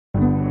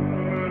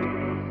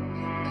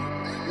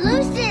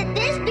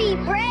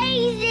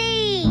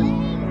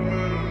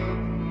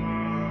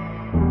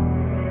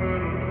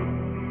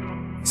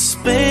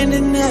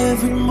Spending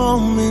every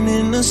moment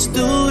in the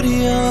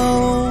studio.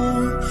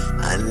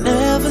 I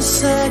never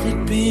said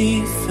it'd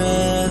be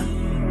fair,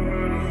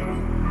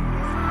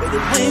 but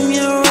when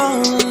you're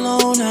all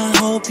alone, I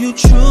hope you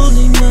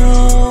truly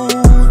know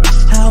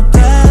how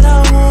bad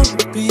I want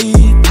to be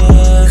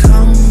there.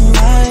 Come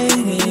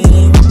right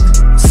in,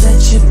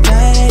 set your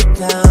bag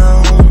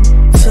down,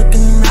 took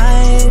a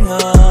night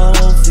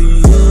off for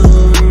you.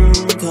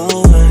 Go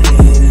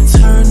ahead and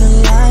turn the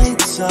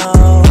lights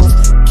off,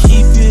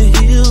 keep your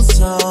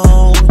heels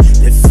on,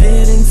 they're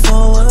fitting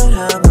for what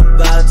I'm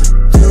about to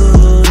do.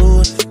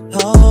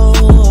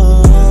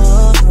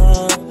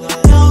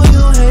 No,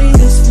 you hate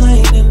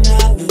explaining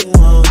how you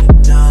want it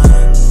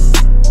done.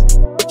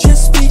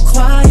 Just be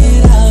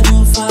quiet, I'll do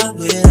fine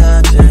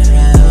without your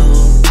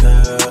help,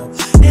 girl.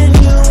 And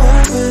you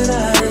work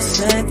without a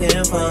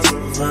second for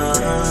some fun.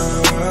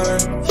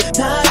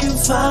 Now you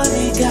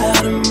finally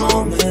got a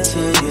moment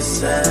to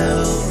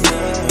yourself,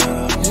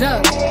 girl.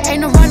 Look,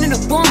 ain't no running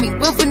up on me,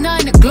 went for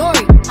nothing to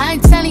glory. I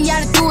ain't telling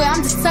y'all to do it,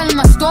 I'm just telling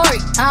my story.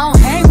 I don't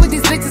hang with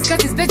these bitches cause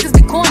these bitches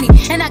be corny.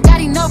 And I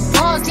got enough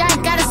balls, y'all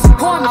ain't gotta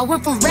support me. I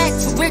went from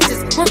rags to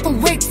riches, went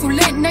from wigs to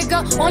lit,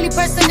 nigga. Only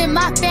person in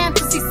my fam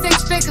to see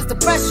 6 figures. The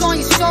pressure on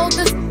your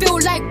shoulders, feel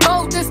like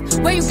boulders.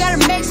 Where you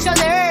gotta make sure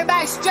that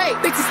everybody's straight.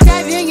 Bitches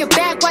stab you in your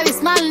back while they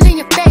smiling in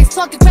your face.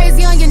 Talking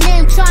crazy on your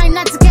name, trying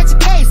not to get your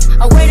case.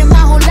 I waited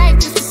my whole life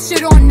just to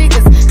shit on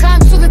niggas.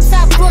 Climbed to the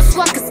top floor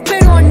so I could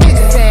spit on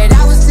niggas. Said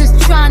I was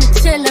just trying to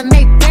chill and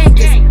make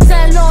bangers.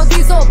 Tell all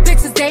these old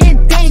bitches they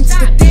in danger.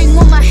 The thing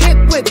on my hip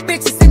with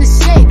bitches in the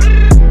shade.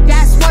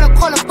 That's what I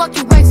call a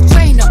fucking waist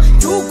trainer.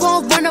 You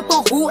gon' run up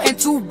on who and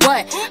to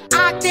what?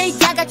 I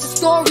think I got your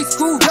story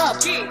screwed up.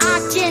 I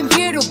came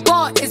here to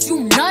bar, is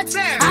you nuts?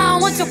 I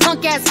don't want your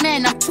punk ass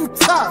man, I'm too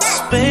tough.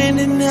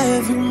 Spending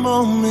every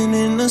moment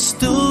in the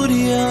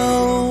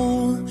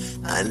studio.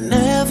 I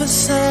never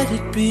said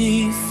it'd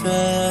be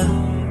fair,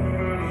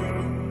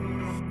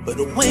 but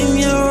when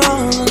you're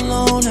all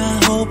alone, I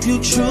hope you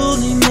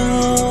truly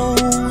know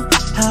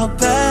how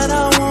bad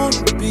I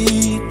want to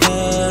be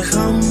there.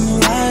 Come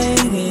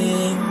right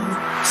in,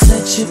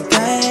 set your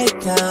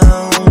bag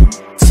down,